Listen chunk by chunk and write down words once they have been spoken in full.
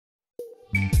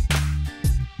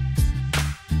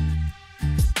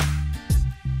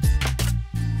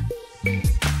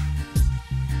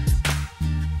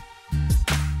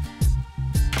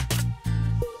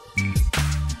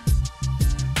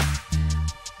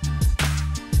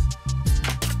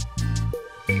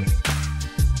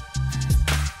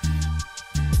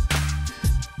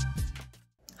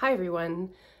Hi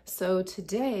everyone. So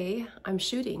today I'm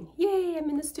shooting. Yay, I'm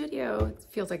in the studio. It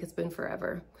feels like it's been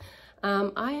forever.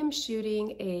 I am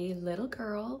shooting a little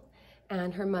girl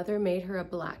and her mother made her a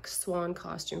Black Swan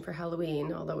costume for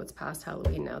Halloween, although it's past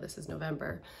Halloween now, this is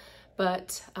November.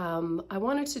 But I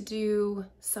wanted to do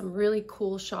some really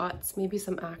cool shots, maybe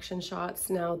some action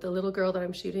shots. Now the little girl that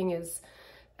I'm shooting is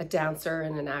a dancer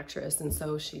and an actress, and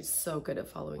so she's so good at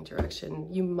following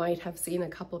direction. You might have seen a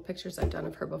couple of pictures I've done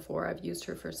of her before. I've used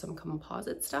her for some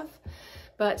composite stuff,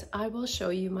 but I will show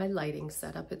you my lighting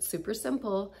setup. It's super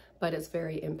simple, but it's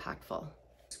very impactful.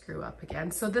 Screw up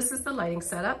again. So this is the lighting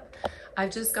setup.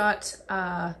 I've just got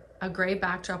a gray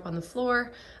backdrop on the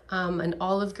floor, an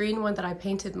olive green one that I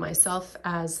painted myself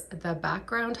as the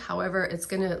background. However, it's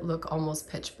gonna look almost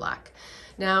pitch black.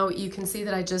 Now you can see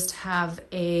that I just have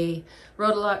a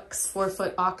Rodolux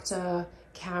 4-foot Octa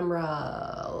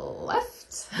camera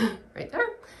left, right there.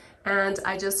 And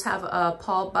I just have a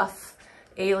Paul Buff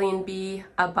Alien Bee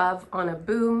above on a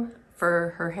boom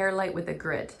for her hair light with a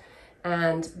grid.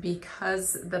 And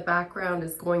because the background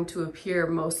is going to appear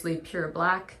mostly pure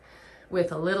black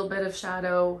with a little bit of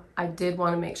shadow, I did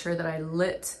want to make sure that I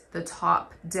lit the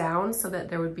top down so that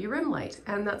there would be rim light.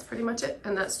 And that's pretty much it.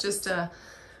 And that's just a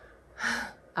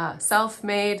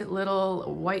self-made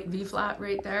little white V-flat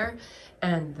right there,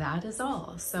 and that is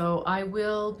all. So I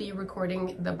will be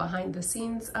recording the behind the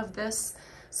scenes of this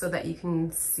so that you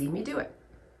can see me do it.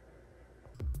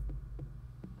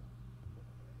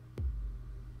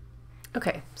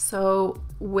 Okay, so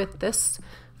with this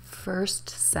first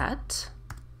set,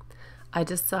 I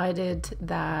decided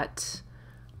that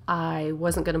I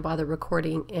wasn't going to bother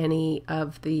recording any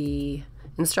of the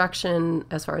instruction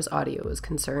as far as audio is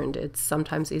concerned. It's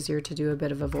sometimes easier to do a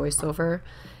bit of a voiceover,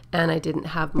 and I didn't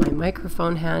have my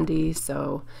microphone handy,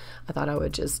 so I thought I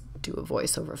would just do a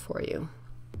voiceover for you.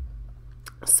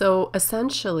 So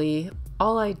essentially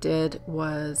all I did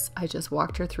was I just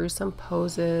walked her through some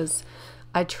poses.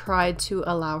 I tried to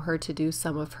allow her to do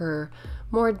some of her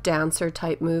more dancer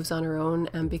type moves on her own,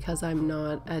 and because I'm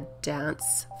not a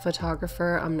dance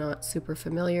photographer, I'm not super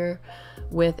familiar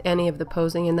with any of the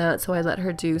posing in that, so I let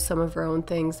her do some of her own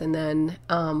things, and then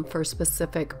for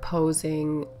specific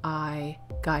posing I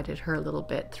guided her a little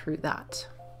bit through that.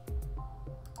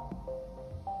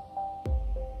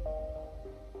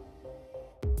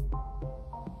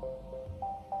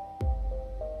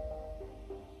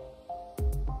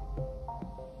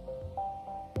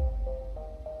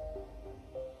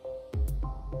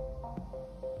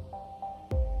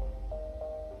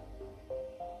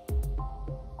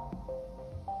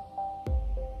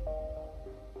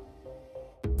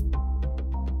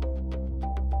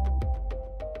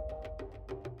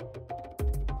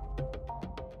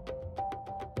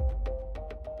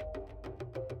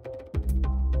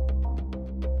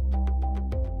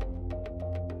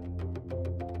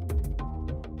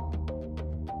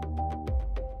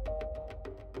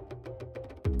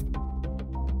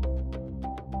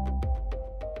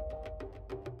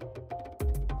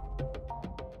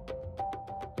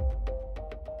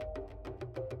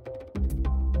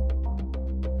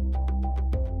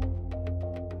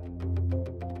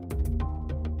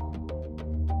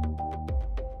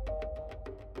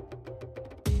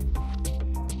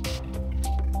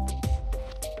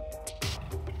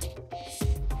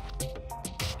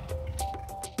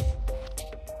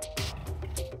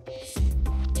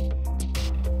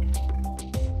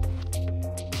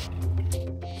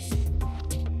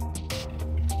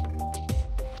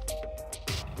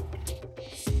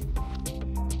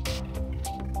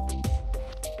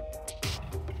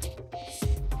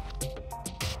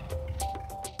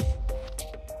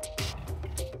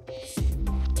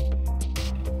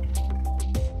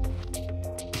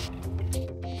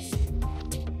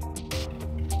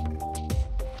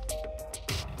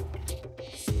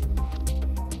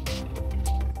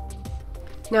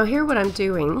 Now here what I'm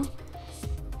doing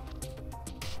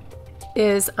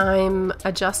is I'm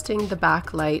adjusting the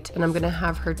backlight, and I'm going to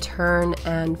have her turn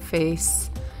and face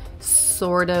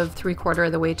sort of 3/4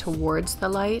 of the way towards the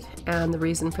light, and the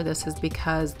reason for this is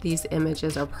because these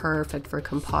images are perfect for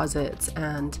composites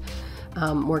and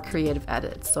more creative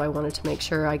edits, so I wanted to make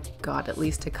sure I got at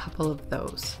least a couple of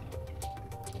those.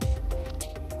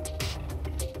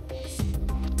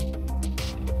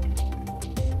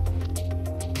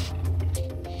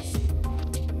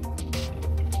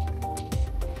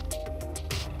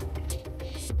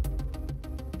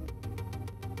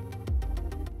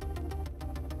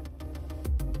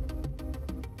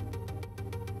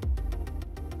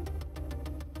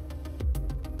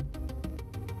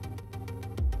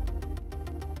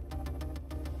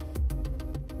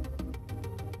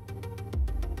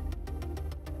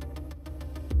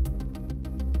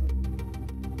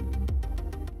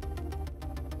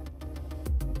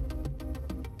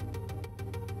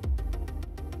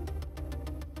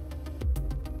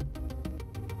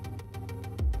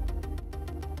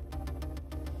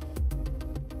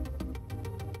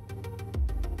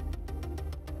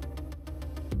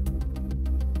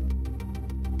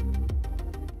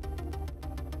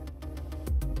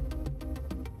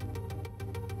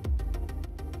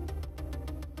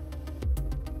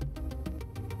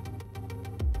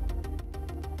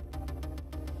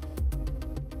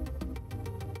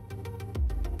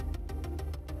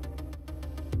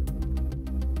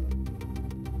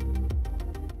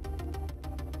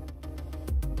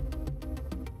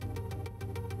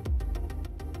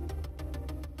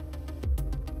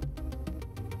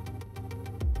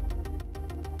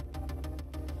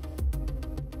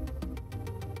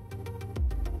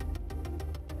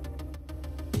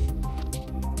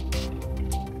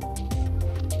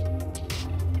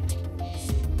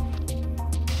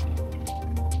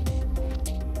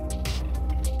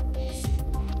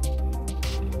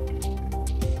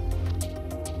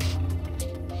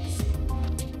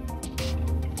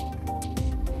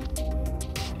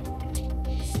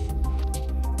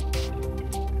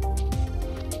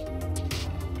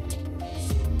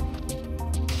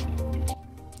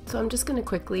 So I'm just going to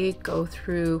quickly go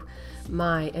through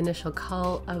my initial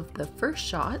cull of the first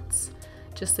shots,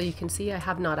 just so you can see I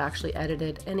have not actually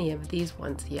edited any of these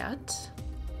ones yet,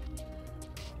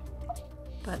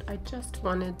 but I just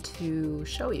wanted to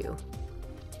show you.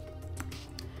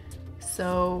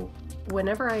 So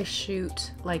whenever I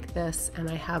shoot like this and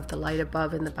I have the light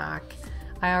above in the back,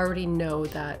 I already know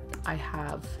that I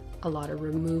have a lot of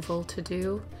removal to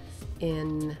do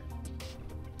in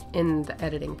the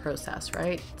editing process,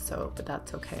 right? So, but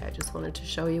that's okay. I just wanted to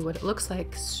show you what it looks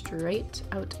like straight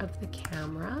out of the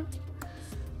camera.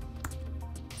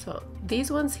 So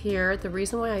these ones here, the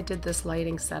reason why I did this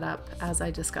lighting setup, as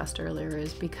I discussed earlier,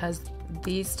 is because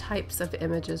these types of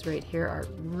images right here are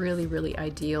really, really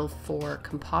ideal for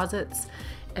composites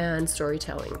and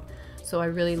storytelling. So I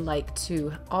really like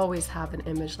to always have an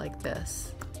image like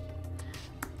this.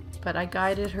 But I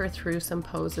guided her through some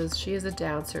poses. She is a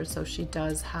dancer, so she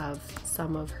does have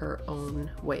some of her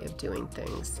own way of doing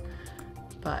things.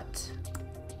 But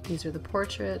these are the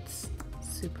portraits,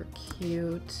 super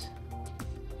cute.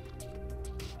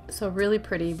 So really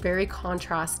pretty, very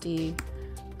contrasty.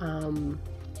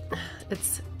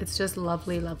 It's just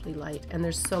lovely, lovely light. And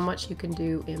there's so much you can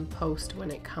do in post when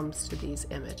it comes to these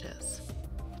images.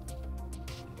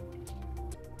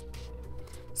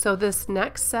 So this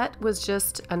next set was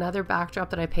just another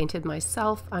backdrop that I painted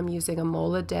myself. I'm using a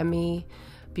Mola Demi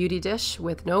beauty dish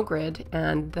with no grid,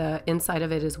 and the inside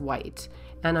of it is white.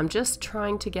 And I'm just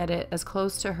trying to get it as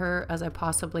close to her as I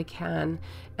possibly can.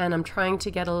 And I'm trying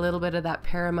to get a little bit of that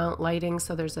paramount lighting,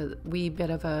 so there's a wee bit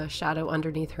of a shadow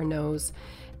underneath her nose.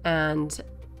 And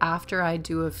after I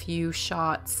do a few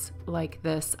shots like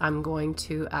this, I'm going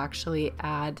to actually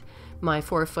add my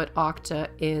 4-foot octa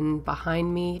in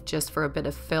behind me just for a bit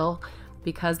of fill.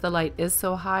 Because the light is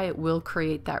so high, it will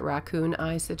create that raccoon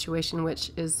eye situation,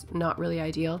 which is not really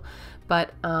ideal.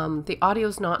 But the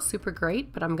audio's not super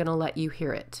great, but I'm gonna let you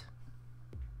hear it.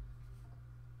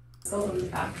 So on the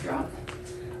backdrop,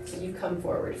 you come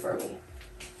forward for me.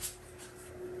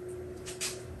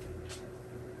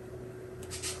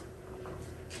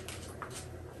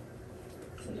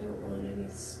 I don't want any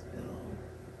spill.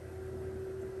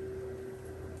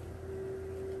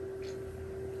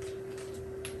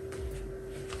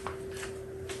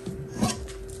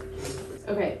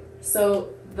 Okay,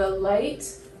 so the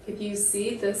light, if you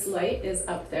see this light is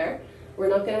up there. We're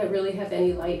not going to really have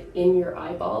any light in your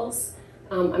eyeballs.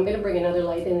 I'm going to bring another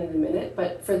light in a minute,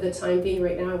 but for the time being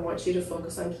right now, I want you to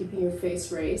focus on keeping your face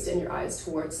raised and your eyes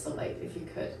towards the light if you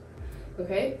could.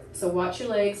 Okay, so watch your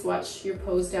legs, watch your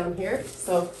pose down here.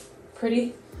 So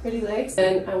pretty legs.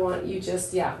 And I want you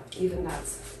just, yeah, even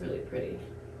that's really pretty.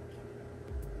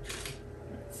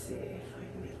 Let's see if I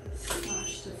can get this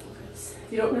flash to focus.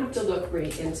 You don't have to look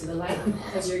right into the light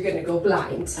because you're gonna go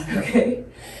blind, okay?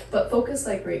 But focus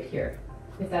like right here.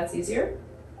 If that's easier,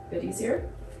 a bit easier.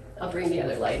 I'll bring the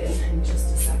other light in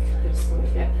just a sec. I just want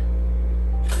to get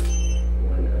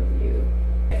one of you.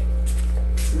 Okay.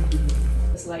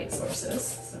 This light sources.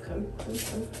 So come.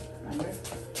 Right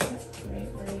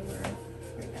where you were.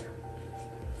 Right there.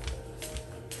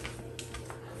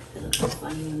 It looks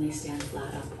funny when they stand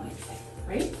flat on point.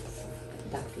 Right?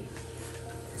 Duck feet.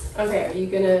 Okay, are you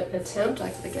gonna attempt? I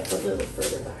gotta get a little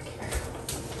further back here.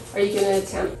 Are you gonna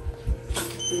attempt?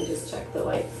 Let me just check the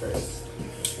light first.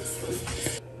 This one.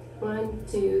 1,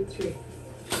 2, 3.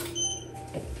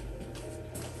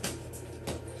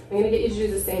 I'm gonna get you to do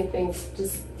the same thing.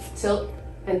 Just tilt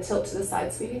and tilt to the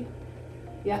side, sweetie.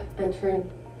 Yeah, and turn.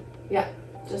 Yeah,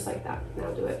 just like that. Now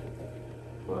do it.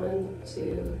 1,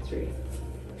 2, 3.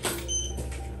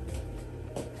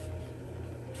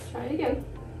 Try it again.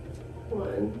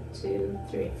 1, 2,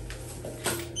 3.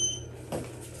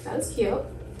 That's cute.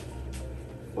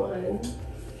 1,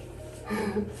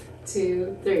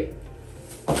 2, 3.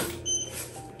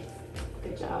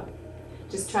 Good job.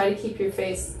 Just try to keep your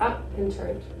face up and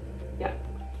turned. Yeah.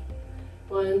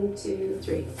 1, 2,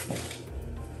 3.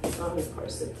 Oh, of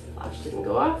course, the flash didn't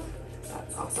go off.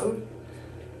 That's awesome.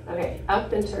 Okay,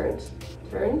 up and turned.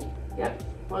 Turn. Yep.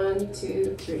 1,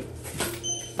 2, 3.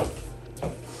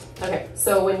 Okay,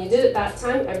 so when you did it that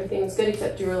time, everything was good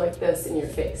except you were like this in your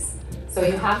face. So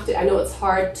you have to, I know it's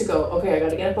hard to go, okay, I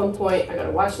gotta get up on point, I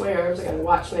gotta watch my arms, I gotta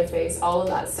watch my face, all of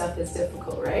that stuff is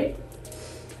difficult, right?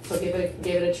 So give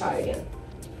it a try again.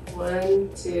 1,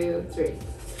 2, 3.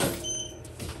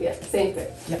 Yeah, same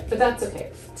thing. Yep. But that's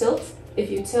okay. Tilt.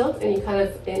 If you tilt and you kind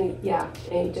of, and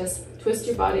you just twist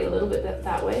your body a little bit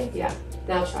that way. Yeah.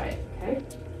 Now try it. Okay.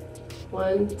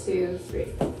 1, 2,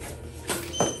 3.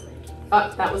 Oh,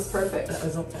 that was perfect. That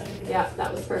was okay. Yeah,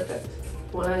 that was perfect.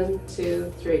 1,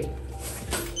 2, 3.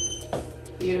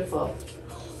 Beautiful.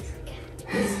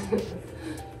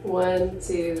 1,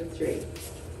 2, 3.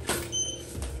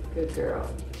 Good girl.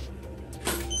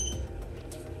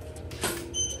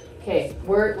 Okay,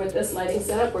 with this lighting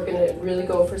setup, we're gonna really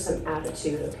go for some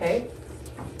attitude, okay?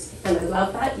 And I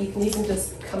love that. You can even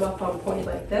just come up on point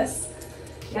like this.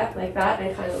 Yeah, like that,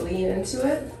 and kind of lean into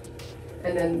it.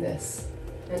 And then this,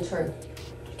 and turn.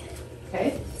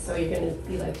 Okay, so you're gonna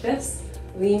be like this,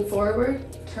 lean forward,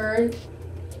 turn,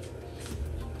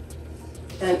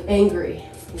 and angry,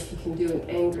 if you can do an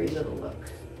angry little look.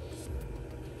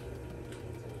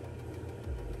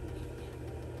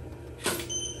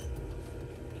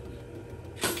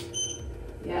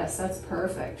 Yes, that's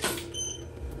perfect.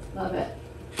 Love it.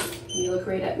 Can you look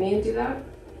right at me and do that?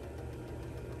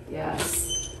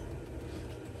 Yes.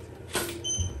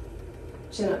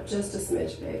 Chin up just a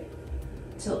smidge, babe.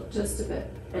 Tilt just a bit,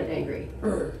 and angry.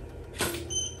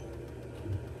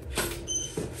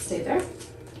 Stay there.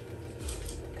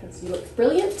 Because you look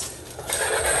brilliant.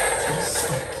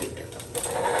 So cute.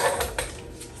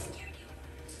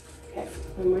 Okay,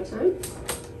 one more time.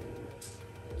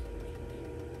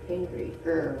 Angry.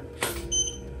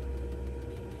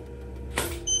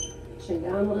 Chin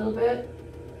down a little bit.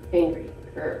 Angry.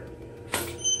 Turn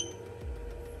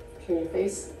your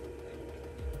face.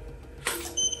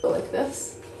 Go like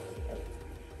this.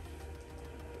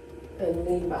 And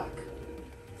lean back.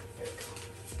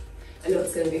 I know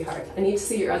it's going to be hard. I need to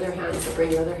see your other hand, so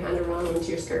bring your other hand around into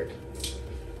your skirt.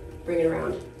 Bring it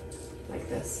around like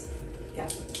this. Yeah,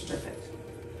 perfect.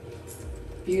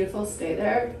 Beautiful, stay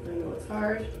there. I know it's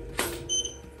hard.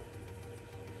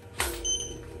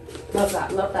 Love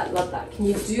that, love that, love that. Can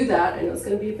you do that? I know it's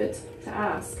going to be a bit to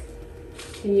ask.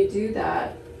 Can you do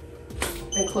that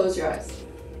and close your eyes?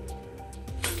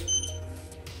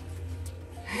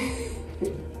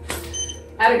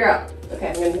 Atta girl. Okay,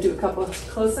 I'm going to do a couple of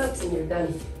close-ups and you're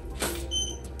done.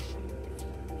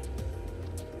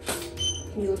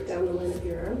 Can you look down the line of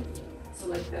your arm? So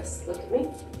like this, look at me.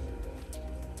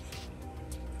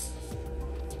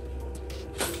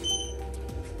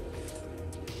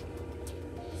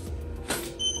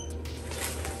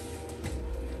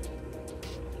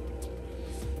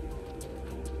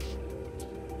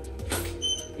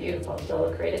 Beautiful. Now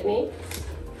look right at me.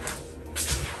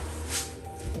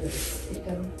 Sit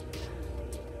down.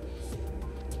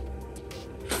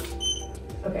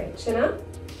 Okay, chin up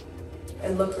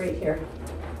and look right here,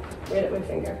 right at my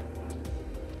finger.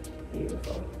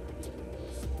 Beautiful.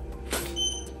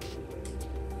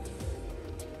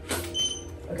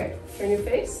 Okay, turn your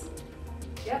face.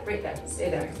 Yep, right there.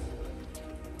 Stay there.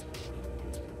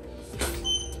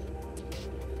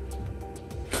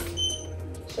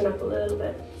 Chin up a little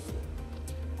bit.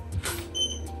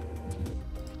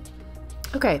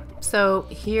 Okay, so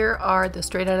here are the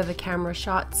straight out of the camera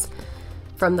shots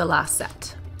from the last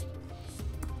set.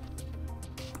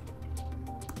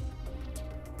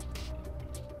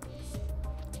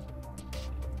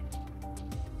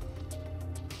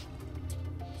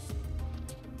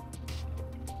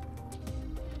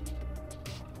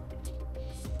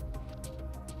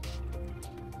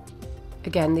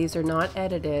 Again, these are not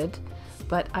edited,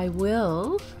 but I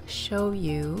will show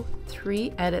you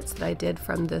 3 edits that I did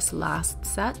from this last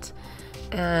set,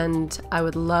 and I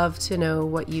would love to know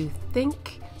what you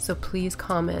think, so please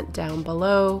comment down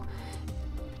below.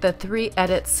 The 3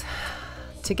 edits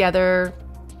together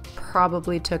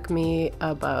probably took me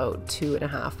about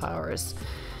 2.5 hours,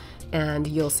 and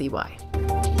you'll see why.